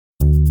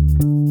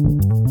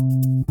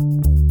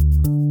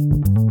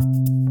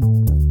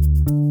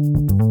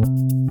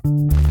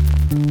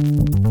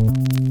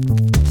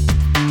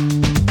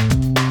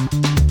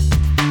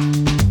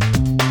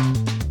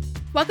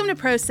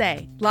Pro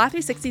Se, Law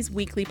 360's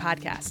weekly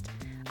podcast.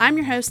 I'm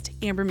your host,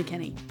 Amber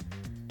McKinney.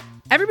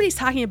 Everybody's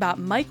talking about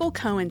Michael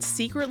Cohen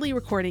secretly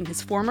recording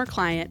his former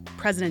client,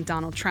 President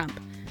Donald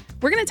Trump.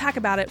 We're going to talk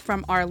about it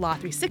from our Law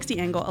 360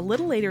 angle a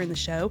little later in the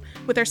show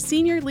with our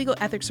senior legal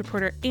ethics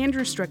reporter,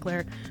 Andrew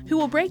Strickler, who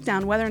will break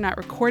down whether or not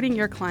recording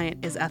your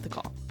client is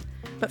ethical.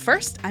 But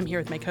first, I'm here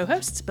with my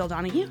co-hosts, Bill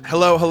Donahue.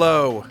 Hello,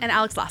 hello. And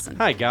Alex Lawson.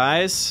 Hi,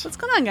 guys. What's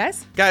going on,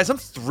 guys? Guys, I'm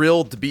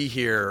thrilled to be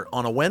here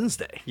on a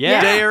Wednesday. Yeah.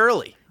 A day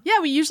early. Yeah,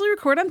 we usually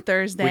record on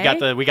Thursday.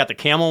 We got the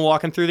camel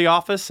walking through the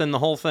office and the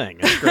whole thing.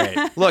 It's great.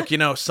 Look,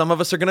 some of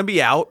us are going to be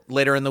out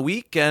later in the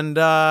week, and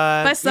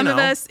But some of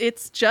us,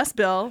 it's just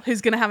Bill,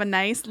 who's going to have a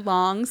nice,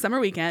 long summer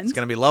weekend. It's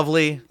going to be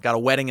lovely. Got a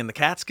wedding in the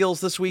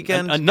Catskills this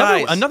weekend.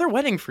 Another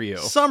wedding for you.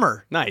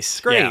 Summer. Nice.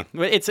 Great.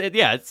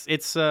 Yeah.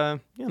 It's the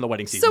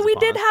wedding season. So we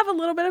did have a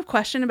little bit of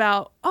question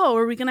about,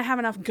 are we going to have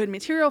enough good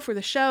material for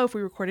the show if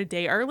we record a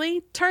day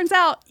early? Turns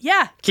out,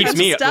 Keeps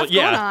me stuff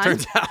going on.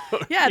 Turns out.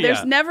 Yeah,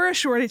 there's never a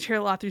shortage here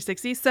at Law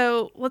 360.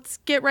 So let's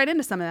get right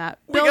into some of that.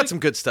 We got some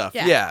good stuff.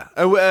 Yeah.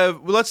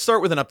 Let's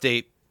start with an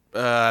update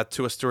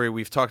to a story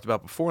we've talked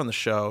about before on the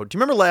show. Do you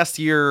remember last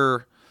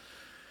year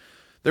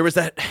there was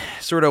that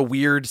sort of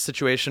weird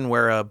situation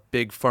where a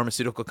big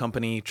pharmaceutical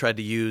company tried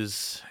to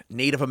use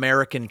Native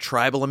American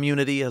tribal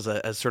immunity as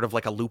sort of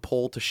like a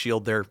loophole to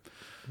shield their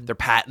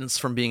patents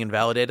from being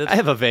invalidated? I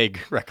have a vague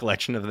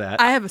recollection of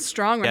that. I have a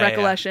strong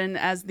recollection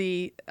as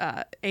the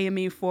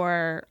AME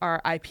for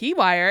our IP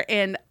wire,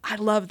 and I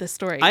love the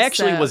story. I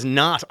actually was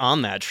not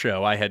on that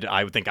show.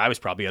 I would think I was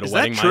probably at a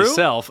wedding that true?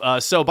 myself.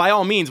 So by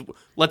all means,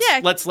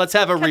 let's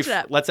have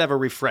a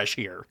refresh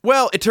here.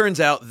 Well, it turns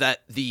out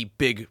that the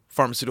big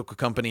pharmaceutical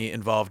company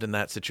involved in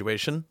that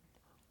situation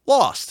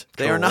lost.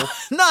 They are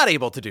not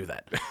able to do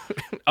that.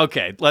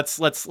 Okay, let's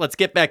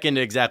get back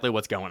into exactly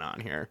what's going on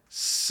here.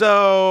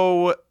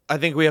 So I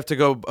think we have to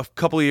go a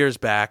couple of years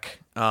back.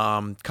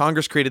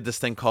 Congress created this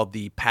thing called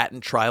the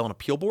Patent Trial and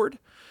Appeal Board.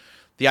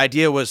 The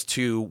idea was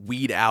to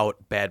weed out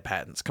bad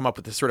patents, come up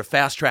with this sort of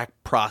fast-track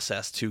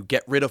process to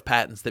get rid of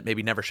patents that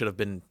maybe never should have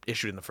been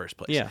issued in the first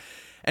place. Yeah.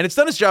 And it's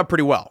done its job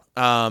pretty well.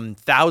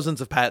 Thousands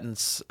of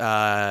patents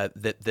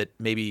that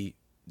maybe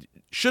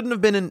shouldn't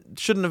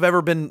have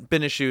ever been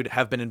issued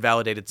have been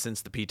invalidated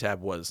since the PTAB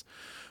was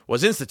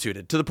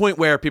instituted, to the point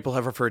where people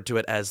have referred to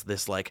it as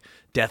this like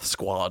death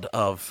squad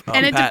of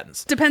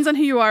patents. Depends on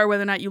who you are,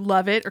 whether or not you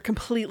love it or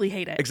completely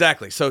hate it.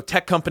 Exactly. So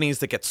tech companies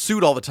that get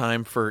sued all the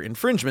time for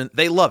infringement,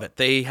 they love it.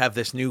 They have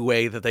this new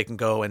way that they can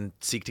go and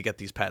seek to get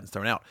these patents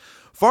thrown out.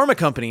 Pharma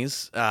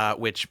companies,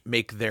 which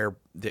make their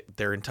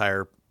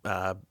entire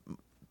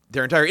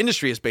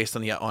industry is based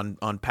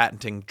on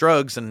patenting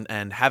drugs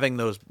and having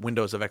those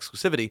windows of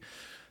exclusivity,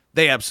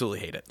 they absolutely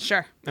hate it.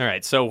 Sure. All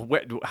right. So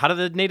how do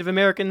the Native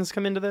Americans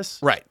come into this?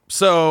 Right.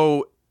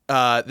 So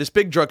this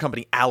big drug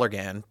company,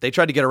 Allergan, they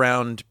tried to get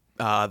around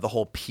the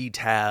whole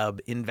PTAB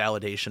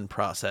invalidation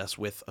process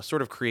with a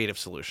sort of creative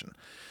solution.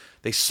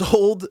 They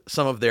sold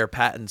some of their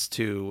patents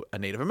to a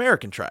Native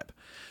American tribe.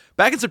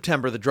 Back in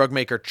September, the drug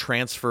maker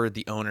transferred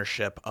the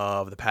ownership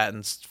of the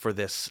patents for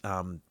this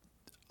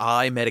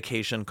eye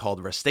medication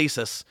called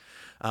Restasis,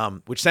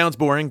 which sounds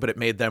boring, but it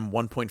made them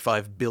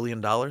 $1.5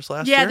 billion last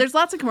year. Yeah, there's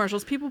lots of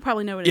commercials. People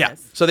probably know what it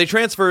is. So they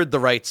transferred the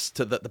rights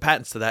to the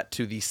patents to that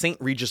to the St.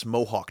 Regis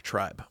Mohawk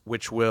tribe,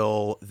 which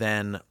will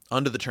then,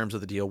 under the terms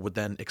of the deal, would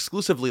then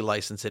exclusively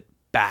license it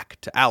back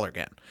to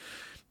Allergan.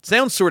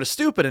 Sounds sort of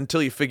stupid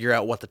until you figure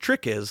out what the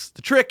trick is.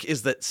 The trick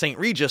is that St.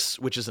 Regis,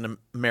 which is an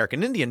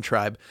American Indian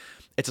tribe,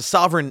 it's a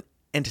sovereign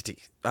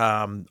entity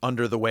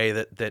under the way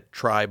that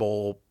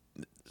tribal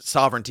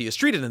sovereignty is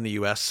treated in the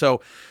U.S. So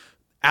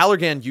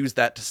Allergan used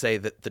that to say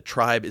that the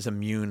tribe is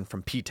immune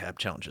from PTAB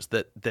challenges,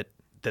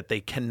 that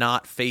they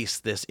cannot face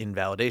this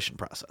invalidation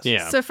process.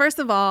 Yeah. So first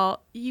of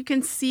all, you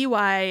can see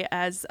why,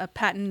 as a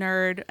patent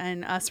nerd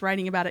and us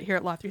writing about it here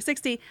at Law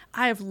 360,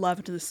 I have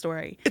loved the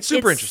story. It's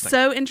super interesting.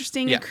 So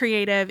interesting and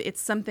creative.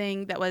 It's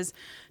something that was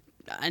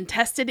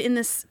untested in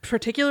this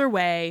particular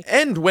way.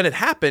 And when it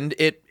happened,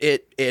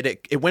 it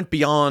went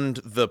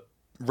beyond the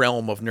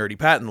realm of nerdy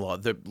patent law.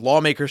 The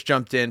lawmakers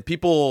jumped in.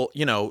 People,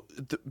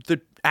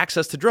 the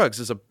access to drugs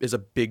is a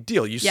big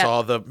deal. You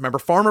saw remember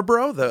Farmer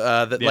Bro?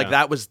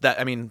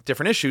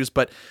 Different issues,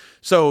 but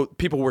so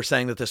people were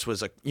saying that this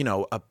was a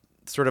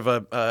sort of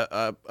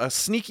a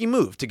sneaky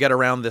move to get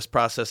around this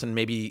process and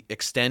maybe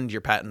extend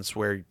your patents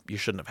where you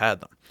shouldn't have had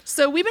them.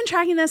 So we've been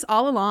tracking this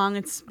all along.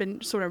 It's been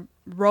sort of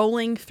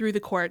rolling through the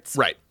courts.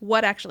 Right.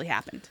 What actually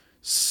happened?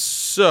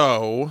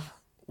 So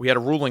we had a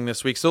ruling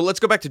this week. So let's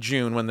go back to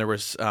June when there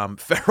was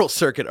federal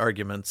circuit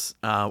arguments,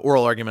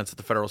 oral arguments at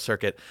the federal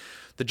circuit.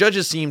 The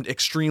judges seemed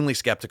extremely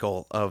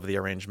skeptical of the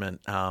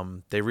arrangement.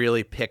 They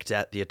really picked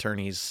at the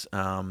attorneys,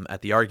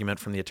 at the argument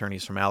from the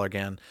attorneys from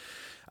Allergan.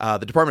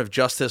 The Department of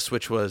Justice,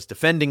 which was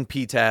defending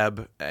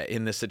PTAB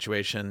in this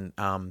situation,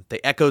 they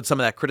echoed some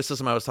of that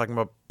criticism I was talking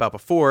about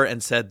before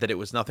and said that it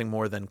was nothing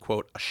more than,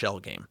 quote, a shell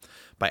game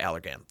by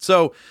Allergan.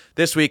 So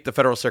this week, the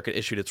Federal Circuit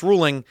issued its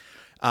ruling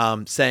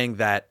saying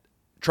that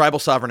tribal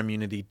sovereign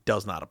immunity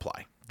does not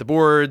apply. The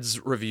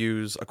board's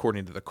reviews,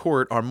 according to the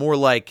court, are more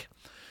like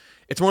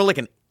it's more like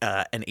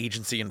an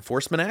agency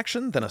enforcement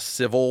action than a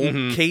civil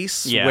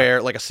case,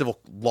 where like a civil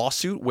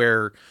lawsuit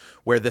where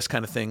this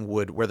kind of thing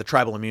where the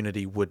tribal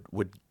immunity would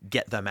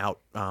get them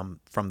out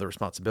from the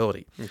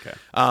responsibility. Okay.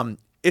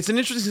 It's an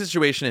interesting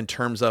situation in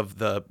terms of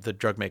the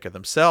drug maker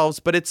themselves,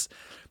 but it's,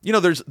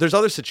 there's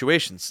other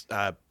situations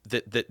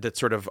that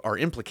sort of are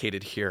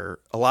implicated here.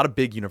 A lot of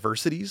big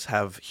universities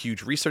have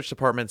huge research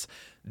departments.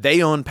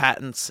 They own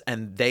patents,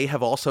 and they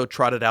have also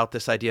trotted out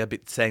this idea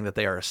saying that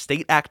they are a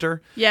state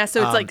actor. Yeah,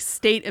 so it's like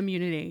state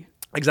immunity.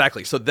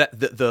 Exactly. So that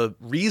the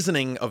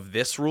reasoning of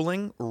this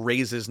ruling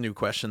raises new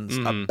questions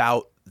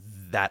about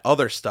that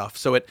other stuff.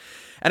 So it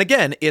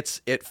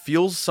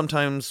feels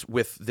sometimes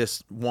with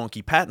this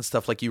wonky patent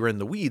stuff like you were in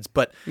the weeds,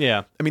 but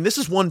yeah, I mean, this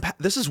is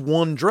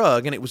one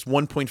drug, and it was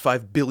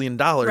 $1.5 billion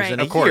in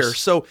a year.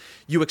 So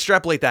you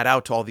extrapolate that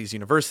out to all these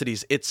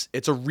universities. It's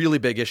a really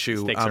big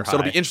issue. So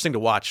it'll be interesting to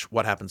watch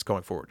what happens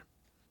going forward.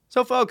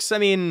 So folks, I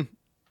mean,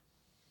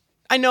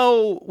 I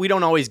know we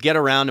don't always get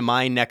around to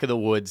my neck of the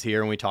woods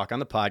here when we talk on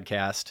the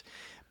podcast,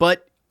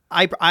 but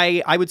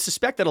I would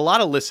suspect that a lot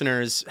of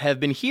listeners have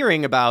been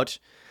hearing about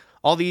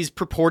all these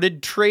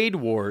purported trade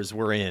wars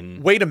we're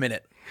in. Wait a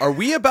minute. Are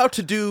we about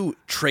to do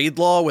trade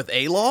law with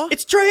A-law?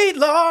 It's trade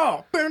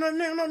law!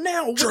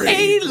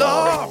 Trade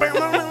law!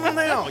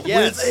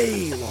 Yes. With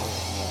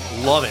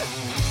A-law. Love it.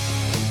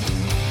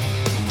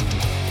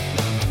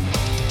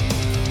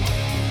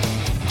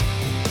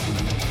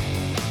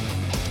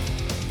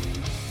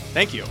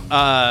 Thank you.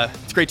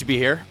 It's great to be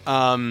here.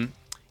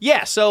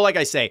 So like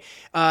I say,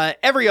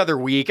 every other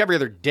week, every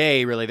other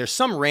day, really, there's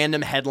some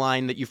random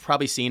headline that you've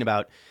probably seen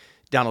about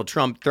Donald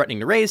Trump threatening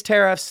to raise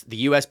tariffs, the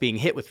U.S. being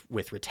hit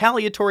with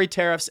retaliatory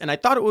tariffs, and I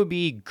thought it would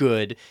be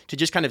good to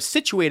just kind of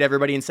situate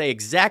everybody and say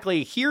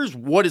exactly, here's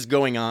what is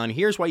going on,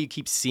 here's why you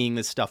keep seeing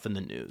this stuff in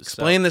the news.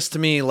 Explain this to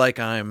me like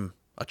I'm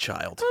a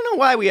child. I don't know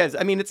why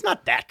it's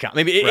not that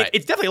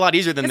it's definitely a lot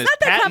easier than this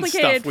patent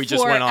stuff we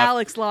just went off.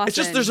 Alex Lawson. It's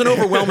just there's an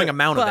overwhelming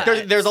amount of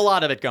it. There's a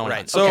lot of it going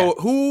on. So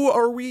who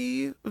are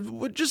we?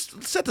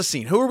 Just set the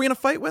scene. Who are we going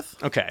to fight with?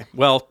 Okay.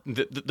 Well,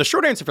 the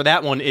short answer for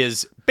that one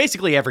is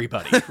basically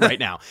everybody right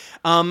now.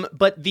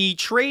 But the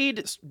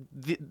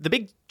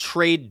big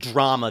trade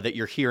drama that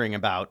you're hearing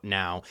about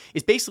now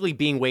is basically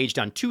being waged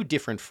on two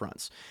different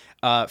fronts.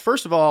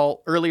 First of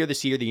all, earlier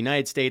this year, the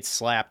United States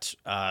slapped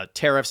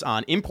tariffs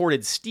on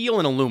imported steel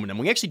and aluminum.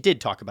 We actually did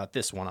talk about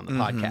this one on the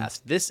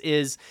podcast. This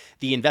is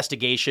the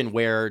investigation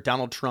where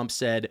Donald Trump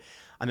said,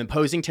 I'm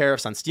imposing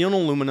tariffs on steel and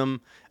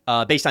aluminum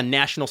based on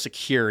national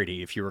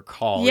security, if you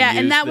recall. Yeah,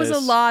 and that was a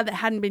law that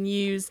hadn't been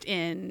used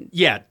in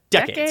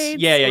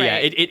decades. Yeah.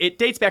 It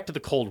dates back to the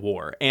Cold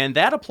War, and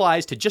that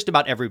applies to just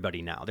about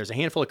everybody now. There's a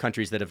handful of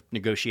countries that have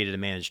negotiated a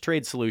managed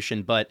trade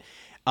solution, but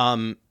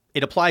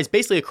it applies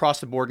basically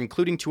across the board,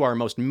 including to our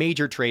most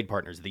major trade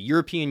partners, the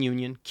European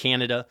Union,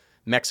 Canada,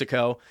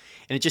 Mexico.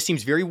 And it just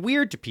seems very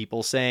weird to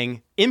people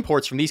saying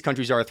imports from these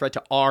countries are a threat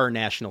to our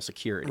national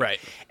security. Right.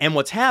 And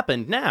what's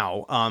happened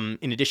now,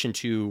 in addition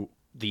to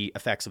the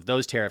effects of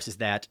those tariffs, is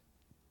that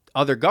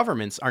other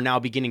governments are now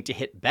beginning to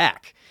hit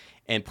back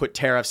and put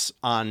tariffs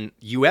on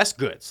U.S.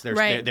 goods. They're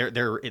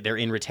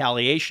in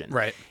retaliation.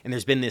 Right. And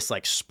there's been this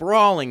like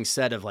sprawling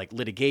set of like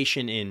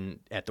litigation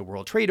at the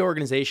World Trade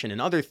Organization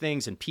and other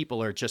things, and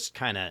people are just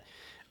kind of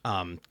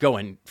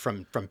going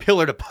from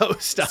pillar to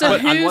post on what's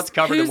covered and what's not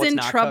covered. Who's in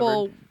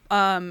trouble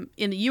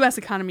in the U.S.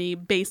 economy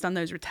based on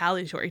those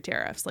retaliatory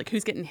tariffs? Like,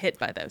 who's getting hit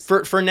by those?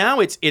 For now,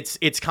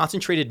 it's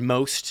concentrated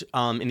most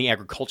in the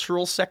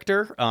agricultural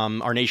sector.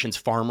 Our nation's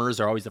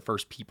farmers are always the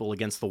first people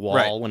against the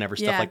wall whenever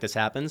stuff like this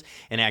happens.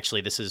 And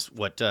actually, this is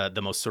what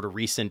the most sort of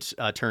recent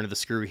turn of the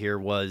screw here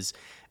was.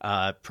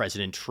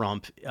 President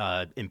Trump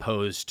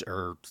imposed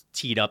or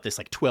teed up this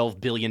like $12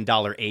 billion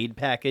aid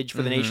package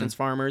for the nation's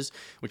farmers,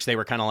 which they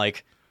were kind of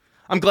like,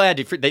 I'm glad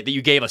that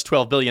you gave us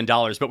 $12 billion,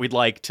 but we'd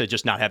like to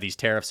just not have these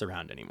tariffs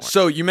around anymore.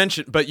 So you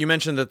mentioned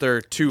that there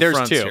are there's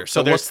fronts here.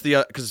 So what's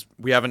the because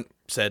we haven't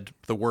said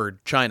the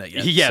word China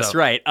yet. Yes,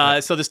 right.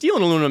 So the steel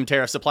and aluminum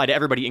tariffs apply to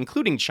everybody,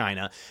 including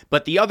China.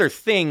 But the other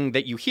thing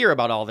that you hear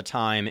about all the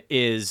time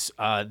is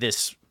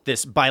this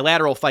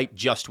bilateral fight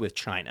just with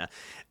China.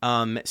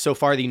 So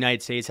far, the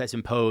United States has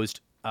imposed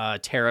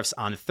tariffs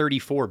on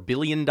 $34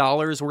 billion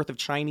worth of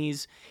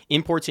Chinese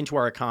imports into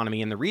our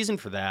economy. And the reason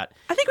for that...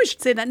 I think we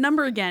should say that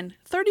number again.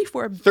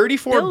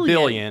 $34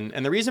 billion.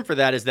 And the reason for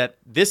that is that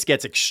this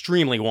gets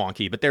extremely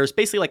wonky, but there's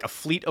basically like a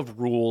fleet of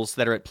rules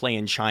that are at play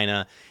in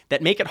China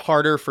that make it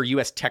harder for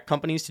U.S. tech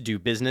companies to do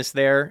business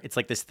there. It's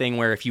like this thing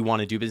where if you want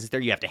to do business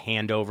there, you have to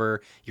hand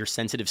over your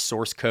sensitive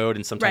source code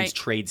and sometimes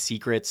trade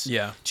secrets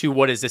to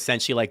what is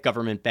essentially like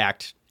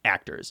government-backed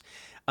actors.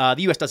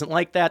 The U.S. doesn't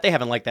like that. They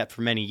haven't liked that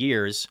for many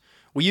years.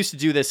 We used to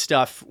do this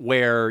stuff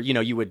where,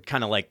 you would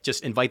kind of like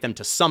just invite them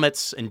to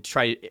summits and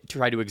try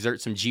to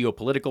exert some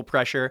geopolitical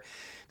pressure.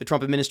 the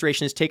Trump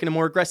administration has taken a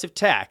more aggressive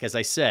tack. As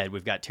I said,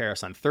 we've got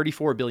tariffs on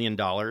 $34 billion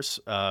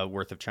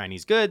worth of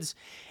Chinese goods.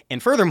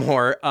 And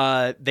furthermore,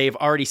 they've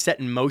already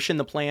set in motion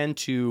the plan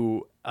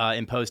to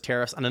impose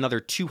tariffs on another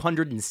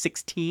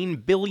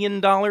 $216 billion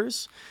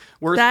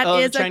worth That of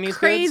is Chinese a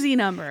crazy goods.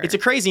 number. It's a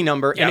crazy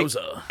number.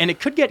 Yowza. And it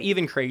could get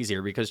even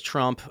crazier because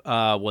Trump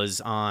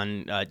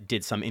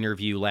did some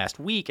interview last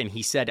week, and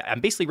he said, I'm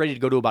basically ready to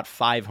go to about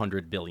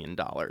 $500 billion.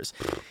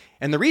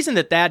 And the reason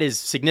that is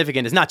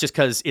significant is not just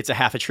because it's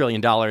 $500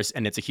 billion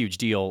and it's a huge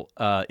deal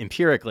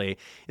empirically.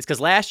 It's because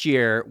last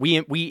year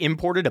we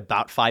imported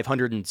about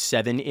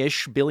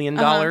 $507-ish billion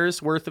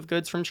worth of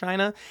goods from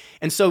China.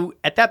 And so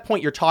at that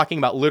point, you're talking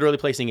about literally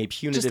placing a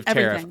punitive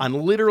tariff on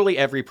literally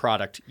every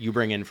product you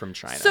bring in from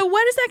China. So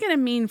what is that going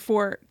to mean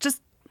for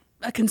just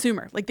a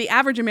consumer, like the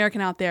average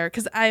American out there?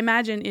 Because I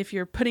imagine if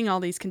you're putting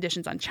all these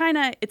conditions on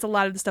China, it's a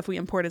lot of the stuff we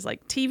import is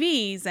like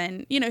TVs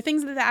and,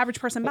 things that the average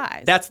person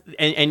buys. That's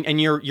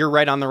and you're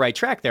right on the right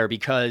track there,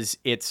 because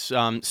it's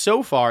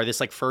so far this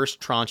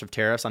first tranche of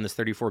tariffs on this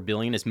 $34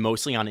 billion is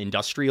mostly on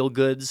industrial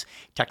goods,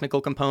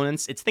 technical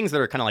components. It's things that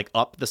are kind of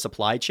up the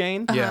supply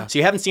chain. Yeah. So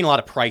you haven't seen a lot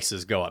of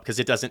prices go up because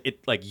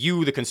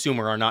you, the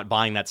consumer, are not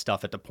buying that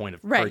stuff at the point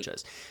of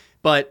purchase.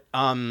 But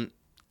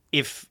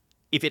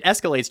if it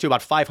escalates to about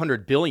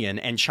 $500 billion,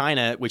 and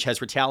China, which has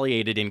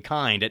retaliated in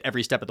kind at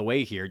every step of the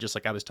way here, just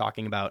like I was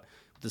talking about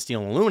with the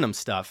steel and aluminum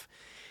stuff,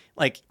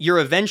 you're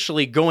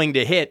eventually going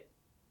to hit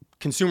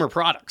consumer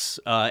products,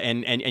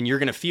 and you're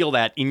going to feel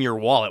that in your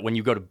wallet when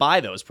you go to buy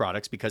those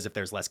products, because if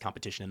there's less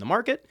competition in the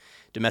market,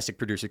 domestic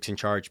producers can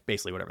charge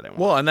basically whatever they want.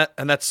 Well,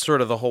 and that's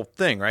sort of the whole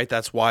thing, right?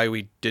 That's why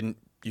we didn't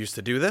used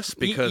to do this,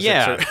 because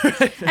and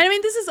I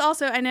mean, this is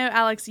also, I know,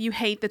 Alex, you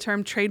hate the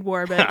term trade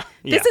war, but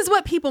this is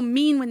what people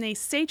mean when they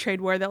say trade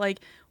war, that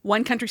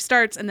one country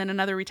starts and then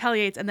another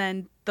retaliates and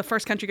then the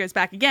first country goes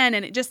back again,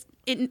 and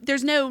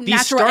there's no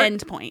natural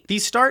end point.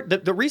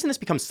 The reason this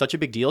becomes such a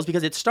big deal is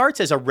because it starts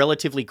as a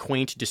relatively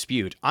quaint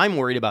dispute. I'm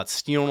worried about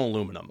steel and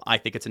aluminum. I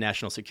think it's a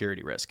national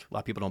security risk. A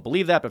lot of people don't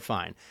believe that, but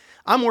fine.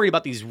 I'm worried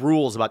about these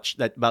rules about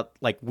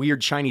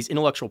weird Chinese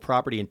intellectual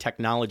property and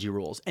technology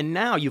rules. And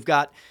now you've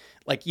got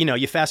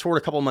you fast forward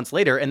a couple of months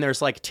later and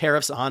there's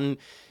tariffs on,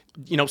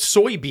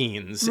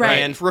 soybeans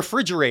and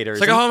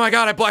refrigerators. It's oh my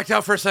God, I blacked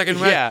out for a second.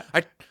 Yeah.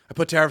 I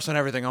put tariffs on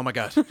everything. Oh my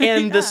God.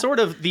 And the sort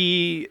of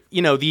the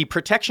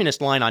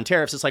protectionist line on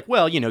tariffs is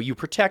you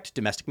protect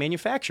domestic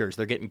manufacturers.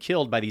 They're getting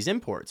killed by these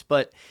imports.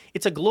 But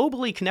it's a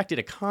globally connected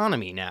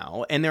economy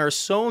now, and there are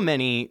so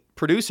many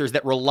producers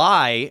that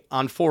rely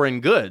on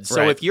foreign goods.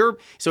 So if you're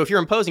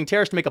imposing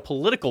tariffs to make a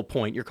political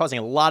point, you're causing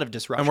a lot of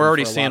disruption. And we're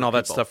already seeing all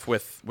that stuff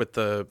with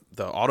the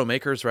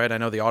automakers, right? I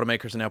know the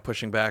automakers are now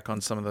pushing back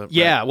on some of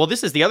the well,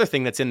 this is the other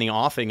thing that's in the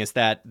offing, is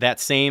that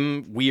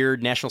same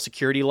weird national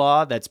security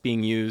law that's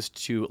being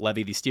used to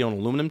levy the steel and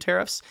aluminum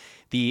tariffs.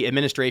 The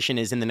administration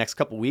is in the next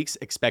couple of weeks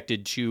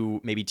expected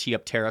to maybe tee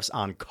up tariffs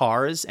on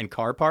cars and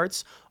car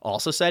parts,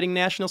 also citing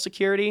national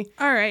security.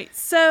 All right.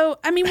 So,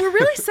 I mean, we're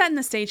really setting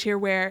the stage here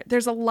where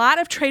there's a lot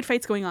of trade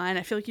fights going on.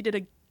 I feel like you did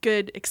a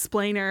good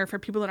explainer for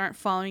people that aren't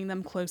following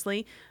them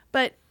closely.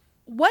 But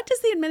what does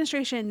the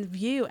administration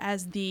view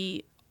as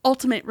the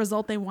ultimate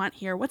result they want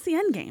here? What's the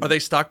end game? Are they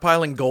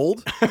stockpiling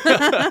gold?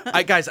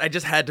 Guys, I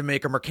just had to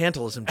make a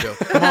mercantilism joke.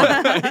 Come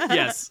on.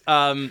 Yes.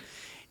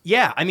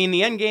 Yeah, I mean,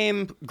 the end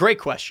game, great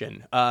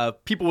question.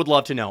 People would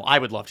love to know. I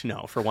would love to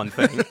know, for one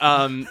thing,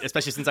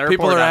 especially since I report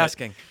People are on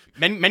asking.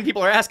 It. Many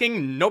people are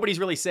asking. Nobody's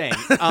really saying.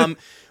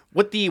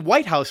 What the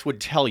White House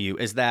would tell you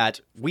is that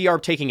we are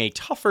taking a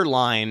tougher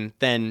line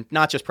than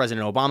not just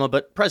President Obama,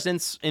 but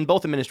presidents in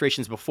both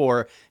administrations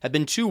before have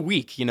been too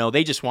weak.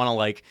 They just want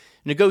to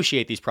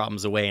negotiate these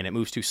problems away, and it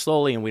moves too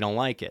slowly, and we don't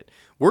like it.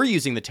 We're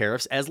using the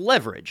tariffs as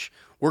leverage.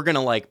 We're going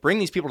to bring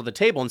these people to the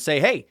table and say,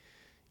 hey,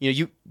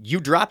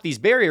 you drop these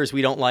barriers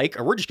we don't like,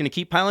 or we're just going to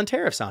keep piling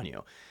tariffs on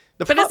you.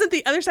 But isn't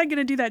the other side going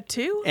to do that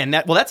too? And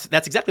that's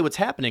exactly what's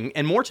happening.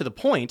 And more to the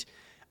point,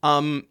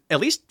 at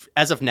least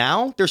as of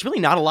now, there's really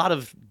not a lot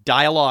of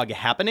dialogue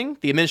happening.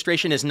 The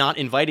administration is not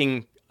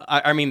inviting.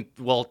 I mean,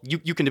 well,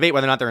 you can debate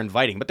whether or not they're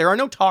inviting, but there are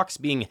no talks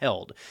being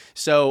held.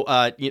 So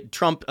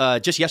Trump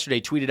just yesterday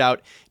tweeted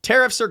out,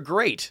 "Tariffs are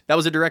great." That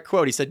was a direct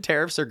quote. He said,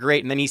 "Tariffs are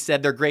great," and then he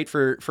said they're great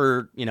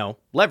for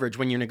leverage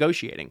when you're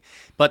negotiating.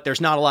 But there's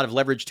not a lot of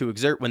leverage to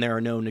exert when there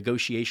are no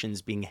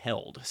negotiations being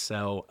held.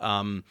 So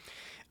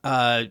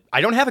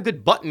I don't have a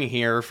good button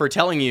here for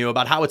telling you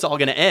about how it's all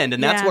going to end,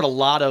 and that's what a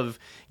lot of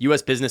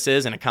U.S.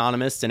 businesses and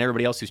economists and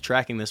everybody else who's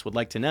tracking this would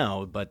like to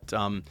know. But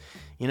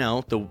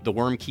the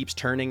worm keeps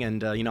turning,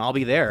 and I'll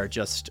be there,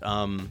 just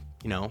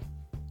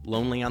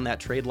lonely on that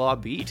trade law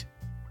beat.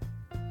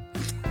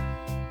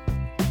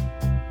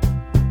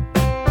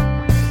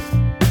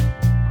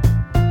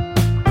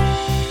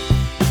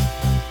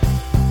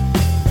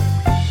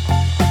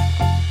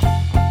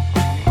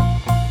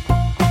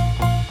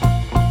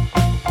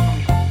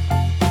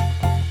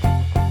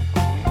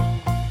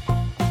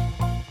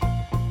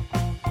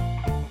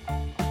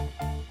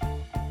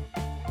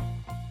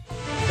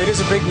 It is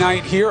a big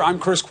night here. I'm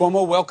Chris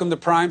Cuomo. Welcome to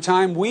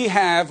Primetime. We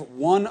have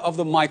one of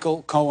the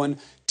Michael Cohen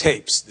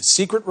tapes, the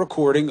secret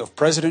recording of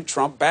President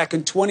Trump back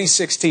in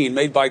 2016,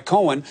 made by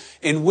Cohen,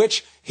 in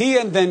which he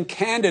and then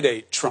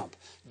candidate Trump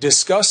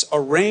discuss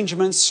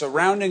arrangements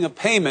surrounding a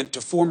payment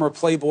to former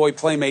Playboy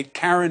playmate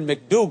Karen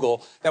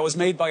McDougal that was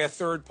made by a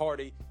third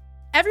party.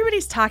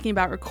 Everybody's talking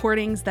about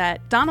recordings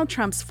that Donald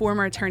Trump's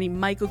former attorney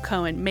Michael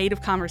Cohen made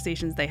of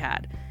conversations they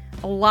had.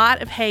 A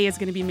lot of hay is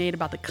going to be made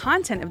about the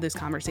content of those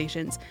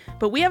conversations,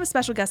 but we have a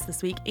special guest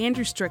this week,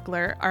 Andrew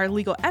Strickler, our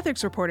legal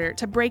ethics reporter,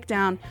 to break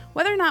down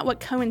whether or not what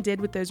Cohen did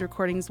with those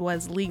recordings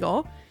was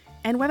legal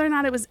and whether or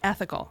not it was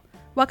ethical.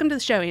 Welcome to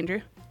the show,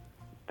 Andrew.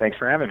 Thanks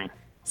for having me.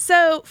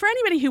 So, for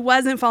anybody who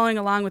wasn't following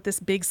along with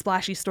this big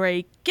splashy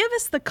story, give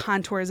us the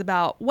contours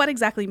about what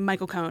exactly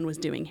Michael Cohen was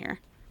doing here.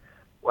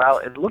 Well,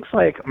 it looks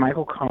like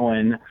Michael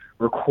Cohen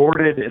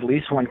recorded at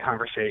least one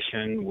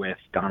conversation with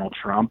Donald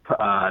Trump.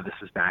 This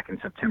was back in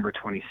September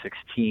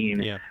 2016,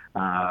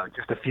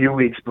 just a few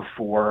weeks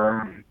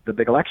before the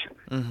big election.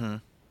 Mm-hmm.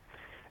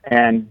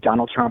 And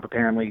Donald Trump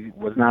apparently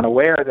was not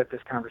aware that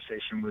this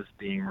conversation was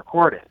being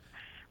recorded.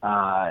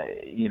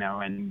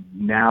 And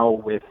now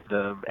with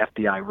the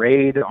FBI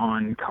raid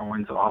on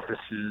Cohen's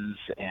offices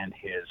and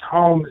his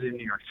homes in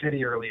New York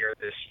City earlier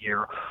this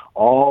year,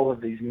 all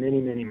of these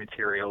many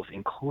materials,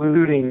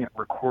 including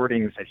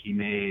recordings that he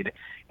made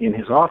in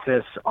his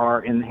office,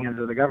 are in the hands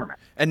of the government.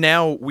 And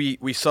now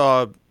we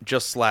saw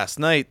just last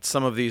night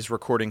some of these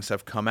recordings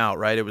have come out,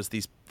 right? It was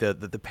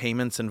the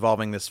payments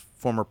involving this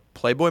former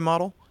Playboy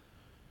model?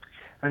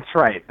 That's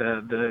right.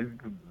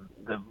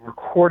 The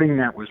recording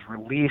that was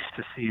released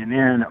to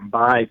CNN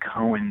by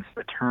Cohen's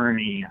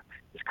attorney,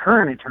 his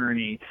current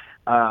attorney,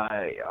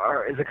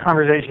 is a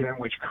conversation in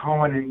which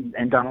Cohen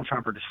and Donald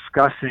Trump are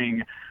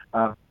discussing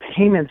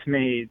payments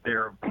made.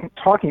 They're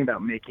talking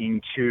about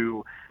making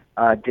to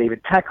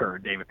David Pecker.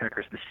 David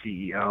Pecker is the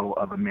CEO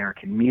of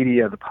American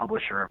Media, the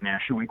publisher of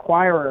National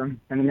Enquirer.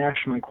 And the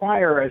National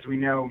Enquirer, as we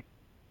know,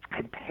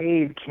 had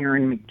paid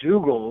Karen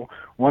McDougal,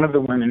 one of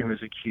the women who has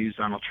accused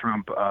Donald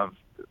Trump of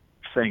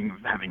saying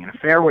having an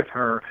affair with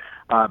her,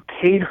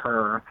 paid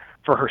her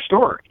for her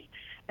story.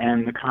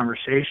 And the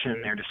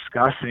conversation they're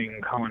discussing,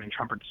 Cohen and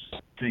Trump are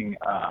discussing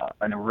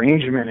an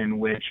arrangement in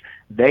which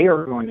they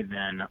are going to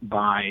then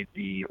buy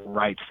the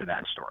rights to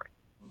that story.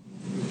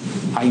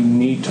 I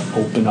need to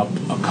open up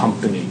a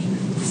company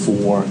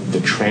for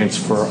the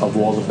transfer of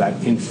all of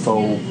that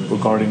info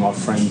regarding our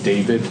friend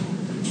David,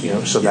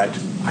 so that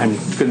I'm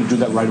going to do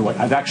that right away.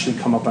 I've actually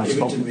come up and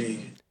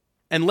spoken.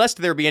 And lest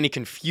there be any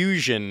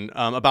confusion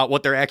about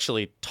what they're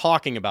actually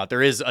talking about,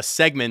 there is a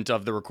segment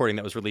of the recording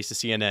that was released to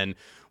CNN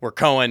where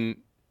Cohen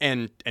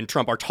and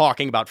Trump are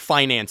talking about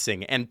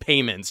financing and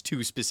payments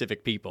to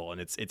specific people,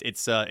 and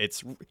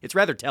it's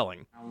rather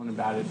telling.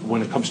 About it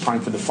when it comes time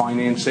for the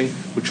financing,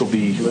 which will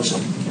be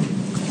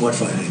what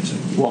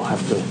financing? We'll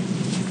have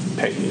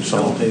to pay you.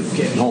 So don't pay for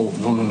cash. No.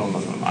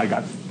 I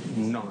got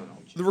no.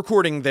 The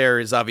recording there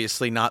is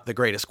obviously not the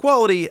greatest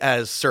quality,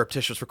 as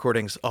surreptitious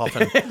recordings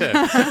often.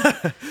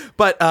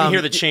 But you can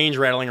hear the change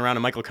rattling around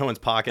in Michael Cohen's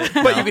pocket.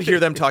 But you could hear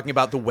them talking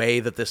about the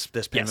way that this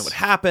payment would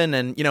happen,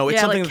 and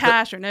it's something like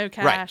cash or no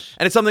cash. Right.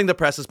 And it's something the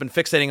press has been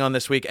fixating on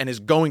this week and is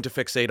going to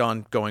fixate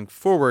on going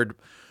forward.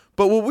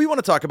 But what we want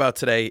to talk about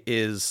today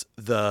is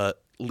the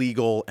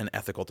legal and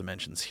ethical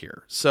dimensions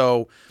here.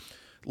 So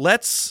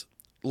let's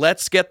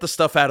get the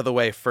stuff out of the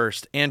way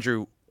first.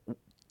 Andrew,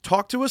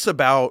 talk to us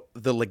about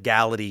the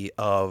legality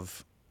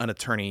of an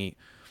attorney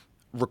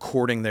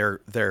recording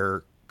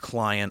their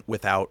client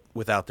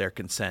without their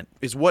consent.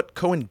 Is what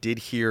Cohen did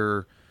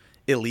here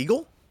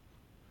illegal?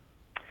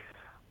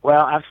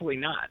 Well, absolutely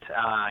not.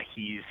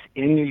 He's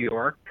in New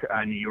York.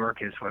 New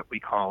York is what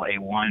we call a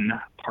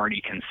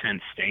one-party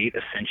consent state.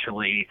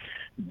 Essentially,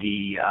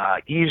 the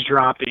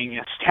eavesdropping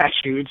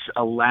statutes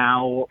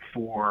allow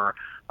for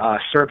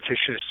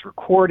surreptitious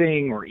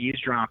recording or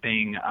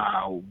eavesdropping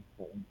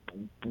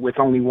with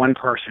only one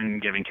person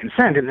giving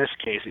consent. In this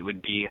case, it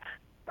would be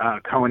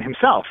Cohen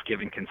himself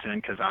giving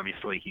consent, because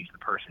obviously he's the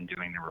person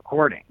doing the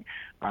recording.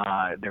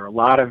 There are a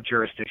lot of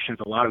jurisdictions,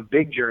 a lot of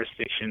big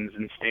jurisdictions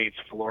in states,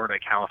 Florida,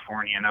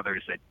 California, and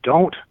others, that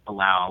don't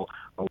allow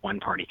a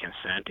one-party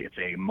consent. It's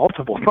a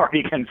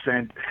multiple-party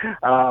consent,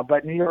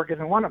 but New York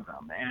isn't one of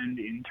them. And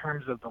in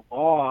terms of the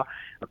law,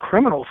 a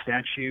criminal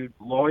statute,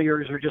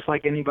 lawyers are just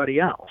like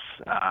anybody else.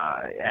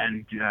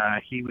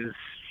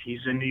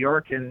 He's in New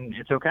York, and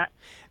it's okay.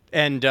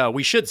 And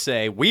we should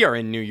say we are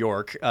in New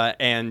York,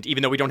 and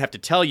even though we don't have to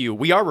tell you,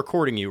 we are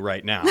recording you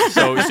right now.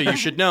 So you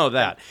should know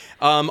that.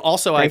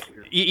 Also,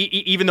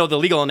 even though the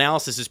legal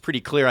analysis is pretty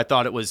clear, I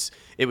thought it was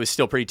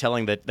still pretty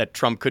telling that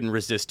Trump couldn't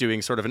resist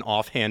doing sort of an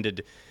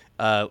offhanded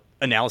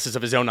analysis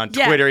of his own on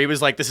Twitter. He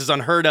was like, "This is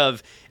unheard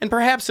of and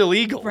perhaps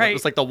illegal." Right. It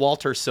was like the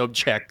Walter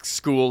Sobchak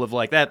school of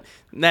like that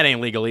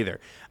ain't legal either.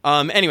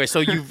 Anyway, so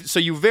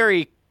you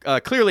very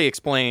clearly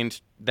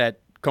explained that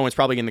Cohen's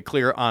probably in the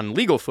clear on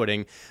legal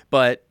footing,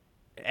 but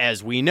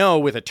as we know,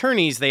 with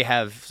attorneys, they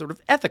have sort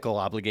of ethical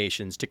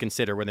obligations to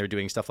consider when they're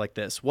doing stuff like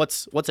this.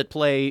 What's at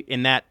play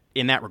in that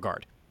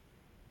regard?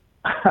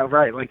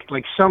 Right,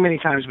 like so many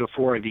times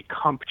before, the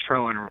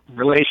Trump-Cohen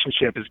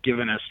relationship has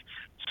given us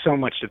so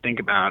much to think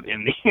about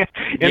in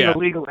the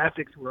legal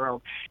ethics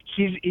world.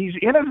 He's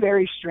in a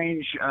very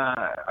strange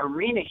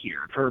arena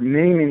here. For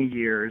many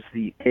years,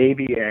 the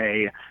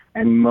ABA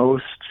and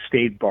most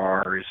state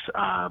bars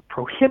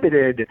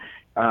prohibited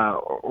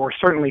or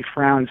certainly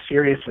frowned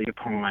seriously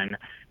upon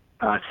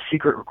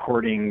secret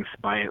recordings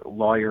by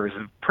lawyers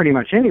of pretty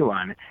much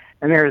anyone.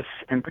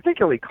 And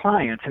particularly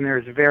clients, and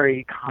there's a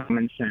very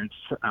common sense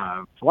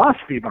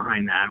philosophy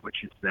behind that,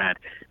 which is that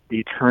the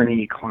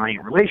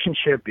attorney-client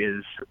relationship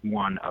is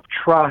one of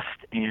trust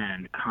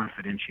and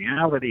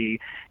confidentiality,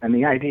 and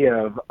the idea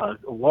of a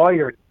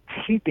lawyer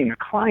taping a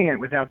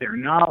client without their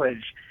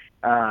knowledge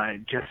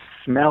just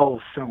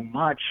smells so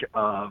much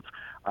of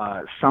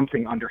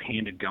something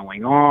underhanded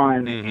going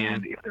on,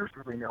 and if there's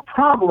really no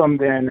problem,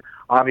 then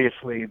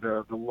obviously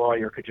the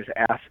lawyer could just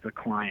ask the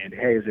client,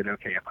 hey, is it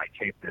okay if I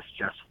tape this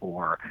just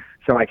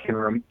so I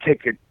can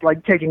take it,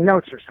 like taking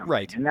notes or something,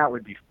 right? And that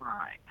would be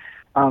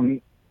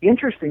fine.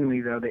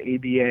 Interestingly, though, the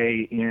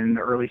ABA in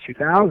the early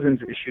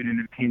 2000s issued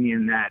an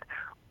opinion that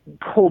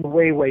pulled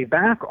way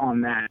back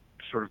on that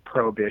sort of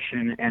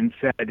prohibition and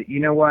said,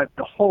 you know what,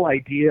 the whole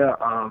idea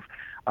of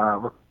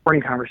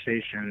recording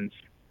conversations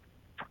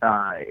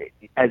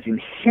as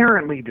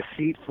inherently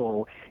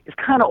deceitful is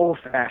kind of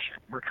old-fashioned.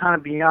 We're kind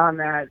of beyond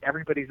that.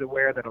 Everybody's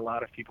aware that a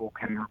lot of people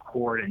can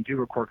record and do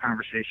record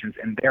conversations,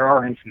 and there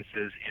are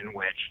instances in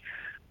which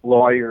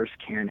lawyers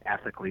can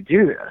ethically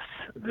do this.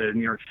 The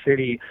New York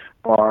City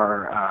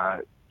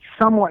bar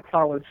somewhat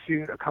followed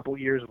suit a couple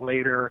years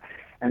later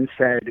and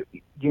said,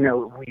 you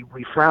know,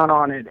 we frown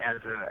on it as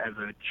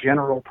a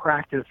general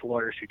practice,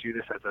 lawyers who do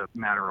this as a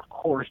matter of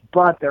course,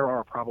 but there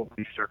are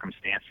probably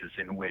circumstances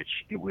in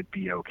which it would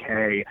be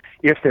okay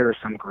if there is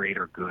some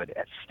greater good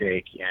at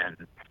stake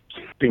in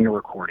keeping a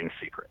recording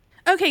secret.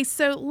 Okay,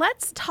 so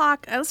let's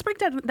break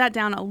that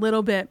down a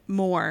little bit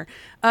more.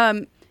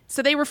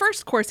 So they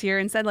reversed course here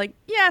and said, like,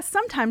 yeah,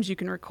 sometimes you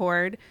can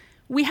record.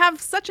 We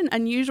have such an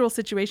unusual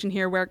situation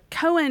here where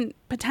Cohen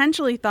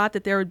potentially thought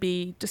that there would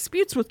be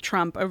disputes with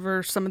Trump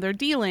over some of their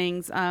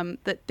dealings,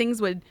 that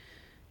things would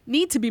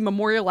need to be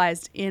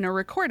memorialized in a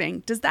recording.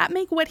 Does that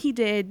make what he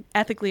did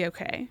ethically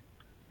okay?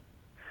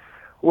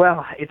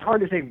 Well, it's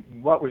hard to say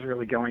what was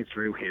really going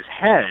through his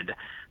head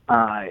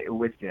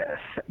with this,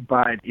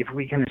 but if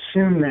we can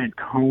assume that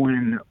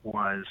Cohen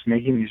was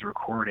making these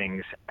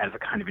recordings as a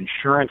kind of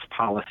insurance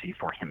policy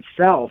for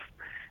himself,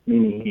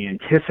 meaning he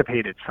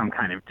anticipated some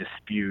kind of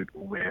dispute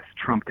with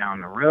Trump down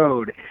the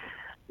road,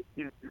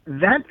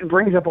 that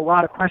brings up a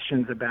lot of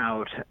questions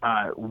about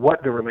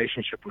what the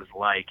relationship was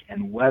like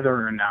and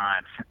whether or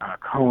not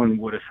Cohen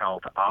would have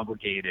felt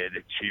obligated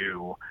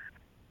to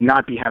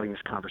not be having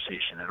this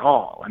conversation at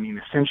all. I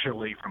mean,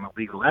 essentially, from a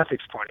legal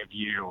ethics point of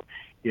view,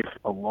 if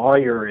a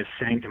lawyer is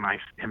saying to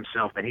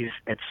himself that he's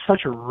at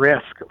such a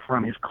risk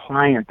from his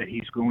client that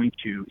he's going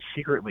to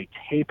secretly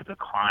tape the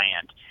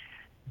client,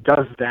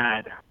 does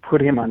that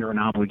put him under an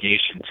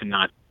obligation to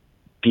not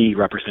be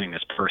representing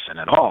this person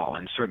at all?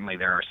 And certainly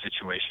there are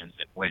situations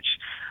in which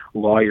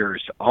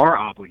lawyers are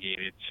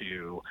obligated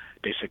to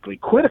basically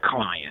quit a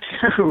client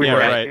who is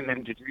asking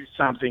them to do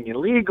something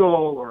illegal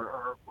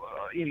or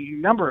any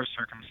number of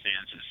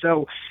circumstances.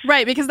 So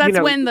right, because that's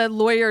when the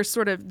lawyer's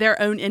sort of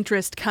their own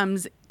interest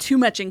comes too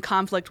much in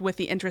conflict with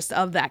the interest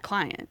of that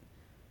client.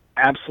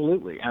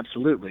 Absolutely.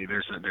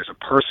 There's a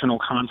personal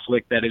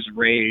conflict that is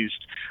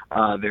raised.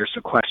 There's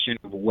a question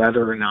of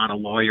whether or not a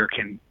lawyer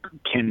can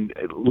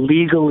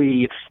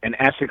legally and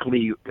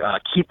ethically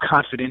keep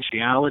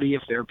confidentiality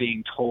if they're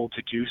being told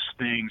to do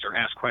things or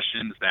ask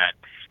questions that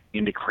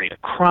indicate a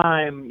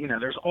crime. You know,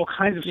 there's all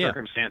kinds of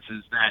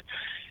circumstances that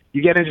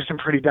you get into some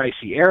pretty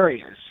dicey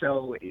areas.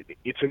 So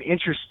it's an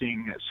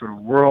interesting sort of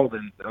world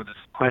of this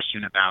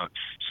question about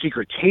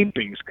secret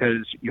tapings,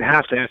 because you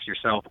have to ask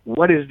yourself,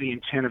 what is the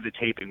intent of the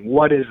taping?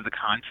 What is the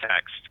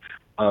context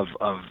of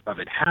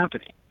it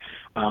happening?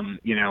 And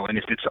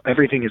if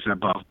everything is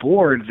above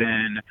board,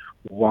 then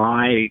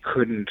why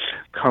couldn't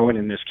Cohen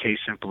in this case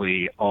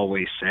simply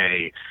always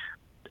say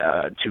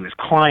to his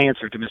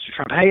clients or to Mr.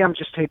 Trump, hey, I'm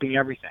just taping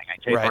everything.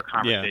 I tape our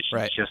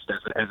conversations just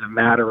as a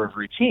matter of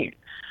routine.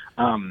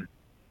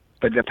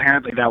 But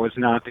apparently that was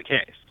not the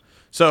case.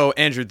 So,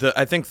 Andrew,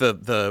 I think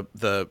the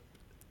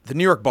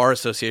New York Bar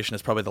Association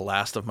is probably the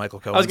last of Michael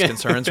Cohen's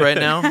concerns right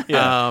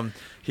now.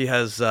 He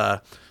has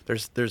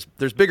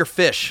there's bigger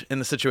fish in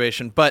the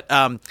situation, but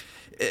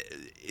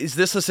is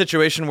this a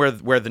situation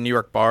where the New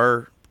York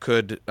Bar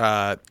could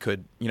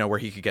where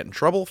he could get in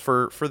trouble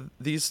for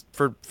these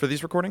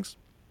recordings?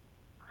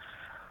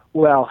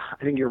 Well,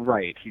 I think you're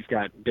right. He's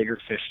got bigger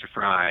fish to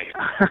fry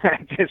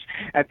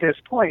at this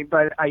point.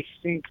 But I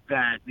think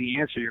that the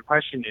answer to your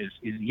question is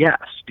yes,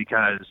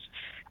 because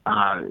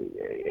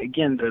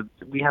again,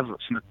 we have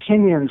some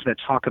opinions that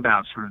talk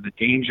about sort of the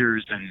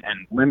dangers and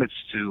limits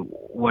to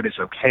what is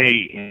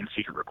okay in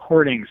secret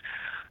recordings.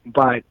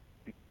 But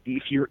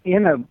if you're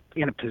in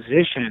a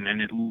position,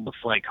 and it looks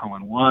like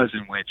Cohen was,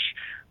 in which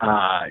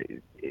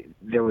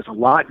there was a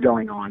lot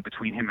going on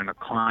between him and the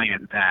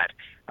client that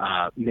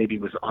maybe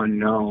was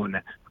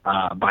unknown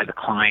by the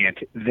client,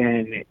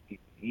 then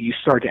you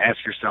start to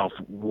ask yourself,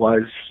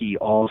 was he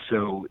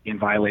also in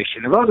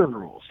violation of other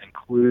rules,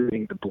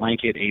 including the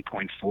blanket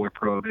 8.4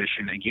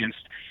 prohibition against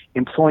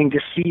employing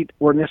deceit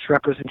or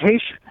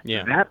misrepresentation?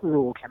 Yeah. That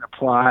rule can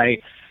apply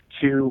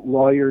to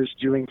lawyers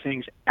doing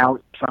things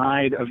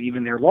outside of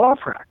even their law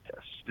practice.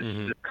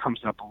 This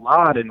comes up a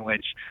lot, in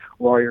which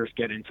lawyers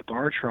get into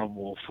bar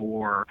trouble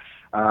for,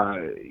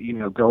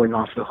 going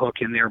off the hook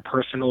in their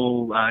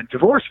personal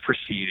divorce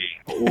proceeding,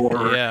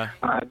 or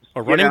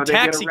or running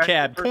taxi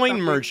cab, coin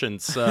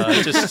merchants,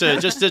 just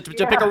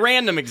to pick a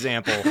random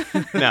example.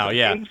 No,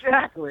 yeah,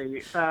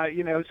 exactly. So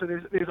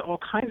there's all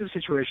kinds of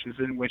situations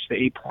in which the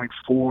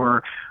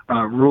 8.4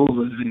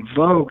 rule is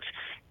invoked,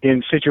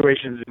 in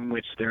situations in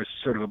which there's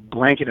sort of a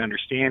blanket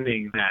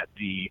understanding that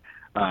the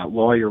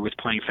lawyer was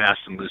playing fast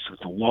and loose with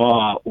the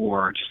law,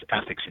 or just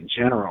ethics in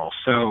general.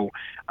 So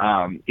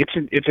it's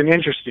an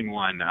interesting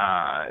one.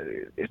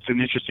 It's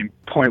an interesting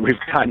point we've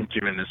gotten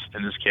to in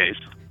this case.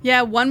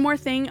 Yeah, one more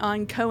thing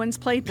on Cohen's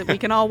plate that we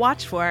can all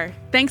watch for.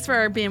 Thanks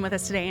for being with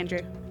us today,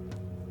 Andrew.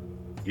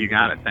 You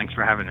got it. Thanks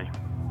for having me.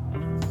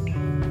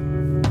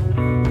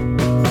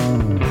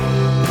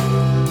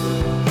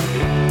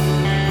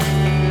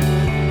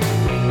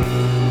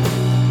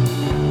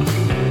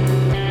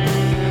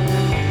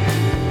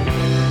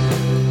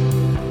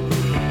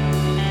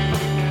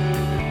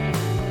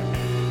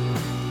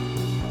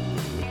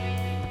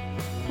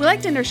 We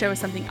like to end our show with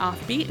something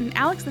offbeat, and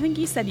Alex, I think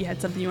you said you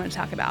had something you want to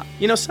talk about.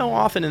 So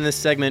often in this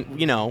segment,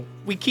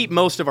 we keep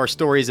most of our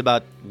stories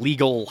about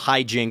legal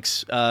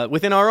hijinks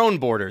within our own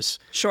borders.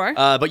 Sure.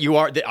 But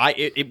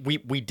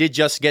we did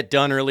just get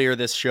done earlier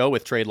this show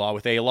with Trade Law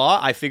with A-Law.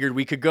 I figured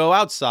we could go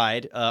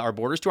outside our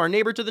borders to our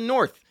neighbor to the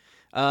north.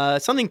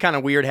 Something kind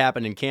of weird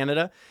happened in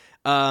Canada.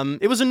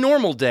 It was a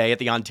normal day at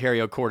the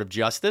Ontario Court of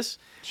Justice.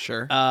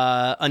 Sure.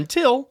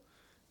 Until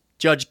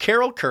Judge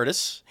Carol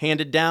Curtis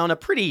handed down a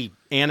pretty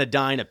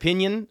anodyne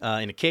opinion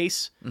in a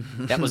case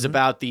that was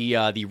about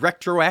the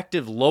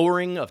retroactive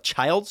lowering of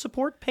child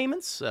support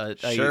payments.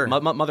 Sure.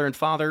 Mother and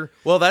father.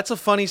 Well, that's a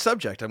funny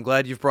subject. I'm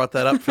glad you've brought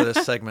that up for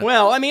this segment.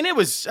 Well,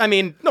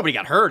 nobody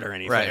got hurt or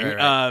anything.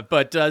 Right.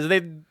 But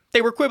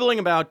they were quibbling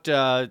about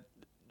child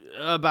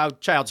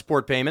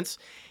support payments,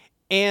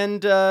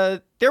 and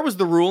there was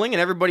the ruling,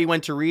 and everybody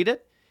went to read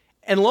it,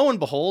 and lo and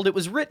behold, it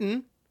was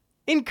written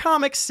in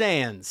Comic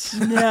Sans.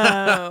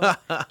 No.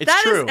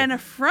 It's true. Is an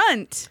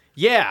affront.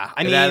 Yeah,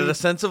 it added a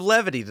sense of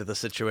levity to the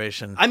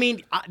situation.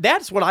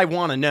 That's what I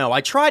want to know. I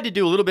tried to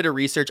do a little bit of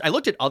research. I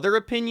looked at other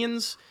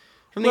opinions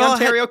from the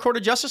Ontario Court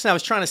of Justice, and I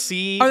was trying to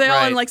see. Are they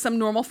all in like some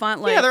normal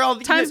font? Like, yeah, they're all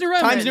Times New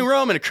Roman. Times New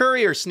Roman. A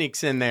courier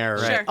sneaks in there.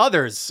 Right. Sure.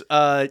 Others,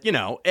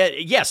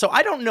 yeah. So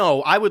I don't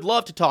know. I would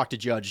love to talk to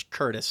Judge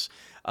Curtis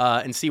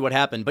and see what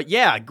happened. But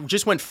yeah,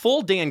 just went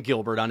full Dan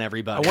Gilbert on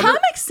everybody.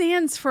 Comic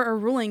Sans for a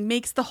ruling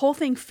makes the whole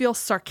thing feel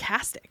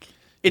sarcastic.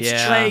 It's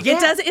Yeah. Like it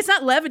does. It's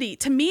not levity.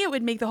 To me, it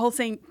would make the whole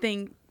thing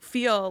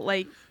feel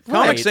like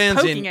Comic Sans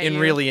poking at you. in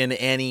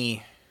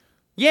any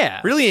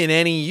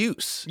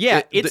use.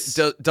 Yeah, it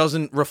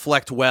doesn't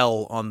reflect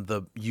well on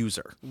the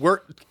user.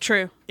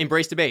 True.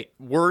 Embrace debate.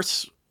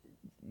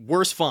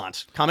 Worse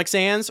font, Comic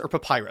Sans or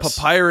Papyrus?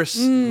 Papyrus.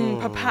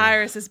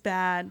 Papyrus is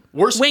bad.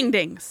 Worse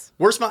Wingdings.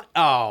 Worse font.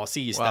 Oh,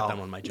 see, you stepped on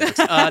one of my jokes.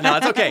 No,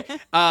 it's okay.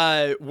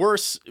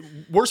 Worse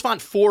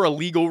font for a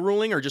legal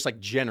ruling, or just like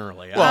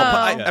generally?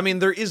 Well, I mean,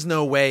 there is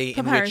no way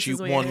Papyrus in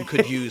is which weird. one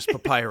could use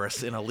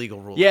papyrus in a legal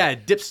ruling. Yeah,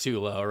 it dips too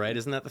low, right?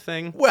 Isn't that the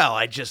thing? Well,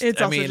 It's also just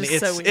so weird.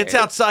 it's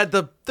outside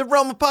the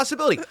realm of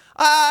possibility.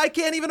 I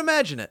can't even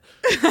imagine it.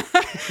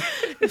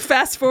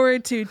 Fast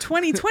forward to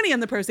 2020 on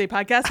the Pro Se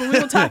Podcast, when we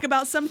will talk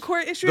about some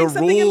court issuing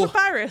something in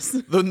papyrus.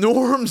 The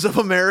norms of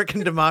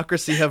American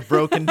democracy have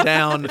broken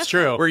down. It's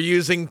true. We're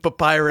using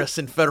papyrus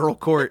in federal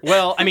court.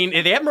 Well, I mean,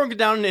 they haven't broken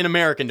down in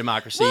American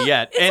democracy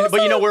yet. it's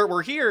But also-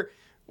 we're here.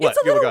 What?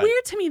 It's a Go little ahead.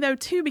 weird to me, though,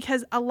 too,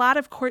 because a lot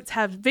of courts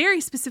have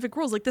very specific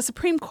rules. Like the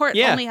Supreme Court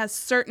Yeah. only has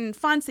certain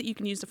fonts that you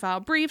can use to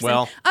file briefs.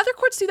 Well- and other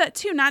courts do that,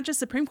 too, not just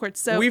Supreme Court.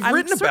 So We've I'm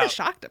written sort about- of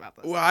shocked about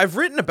this. Well, I've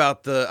written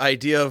about the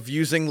idea of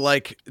using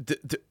like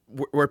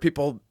where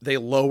people they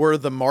lower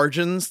the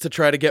margins to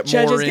try to get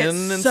Judges more get in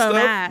and so stuff.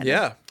 mad.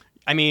 Yeah.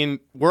 I mean,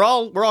 we're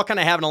all kind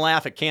of having a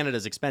laugh at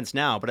Canada's expense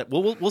now, but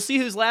we'll see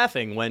who's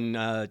laughing when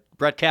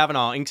Brett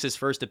Kavanaugh inks his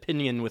first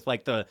opinion with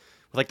like the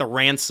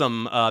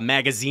Ransom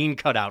magazine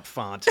cutout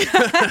font. So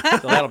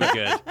that'll be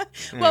good.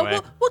 Well,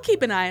 Anyway. we'll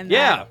keep an eye on that.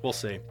 Yeah, we'll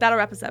see. That'll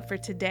wrap us up for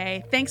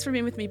today. Thanks for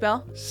being with me,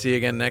 Bill. See you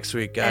again next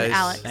week, guys. And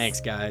Alex. Thanks,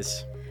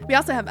 guys. We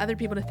also have other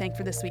people to thank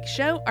for this week's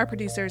show. Our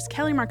producers,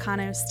 Kelly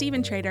Marcano,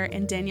 Stephen Trader,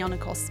 and Danielle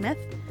Nicole Smith.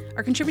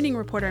 Our contributing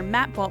reporter,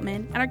 Matt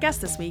Boltman. And our guest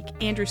this week,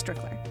 Andrew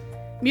Strickler.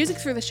 Music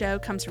for the show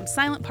comes from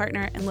Silent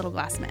Partner and Little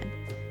Glass Men.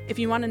 If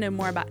you want to know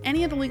more about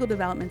any of the legal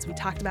developments we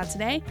talked about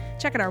today,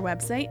 check out our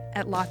website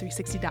at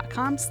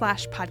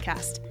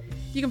law360.com/podcast.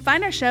 You can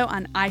find our show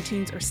on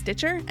iTunes or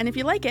Stitcher, and if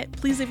you like it,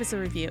 please leave us a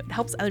review. It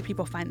helps other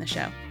people find the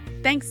show.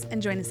 Thanks,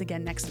 and join us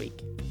again next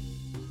week.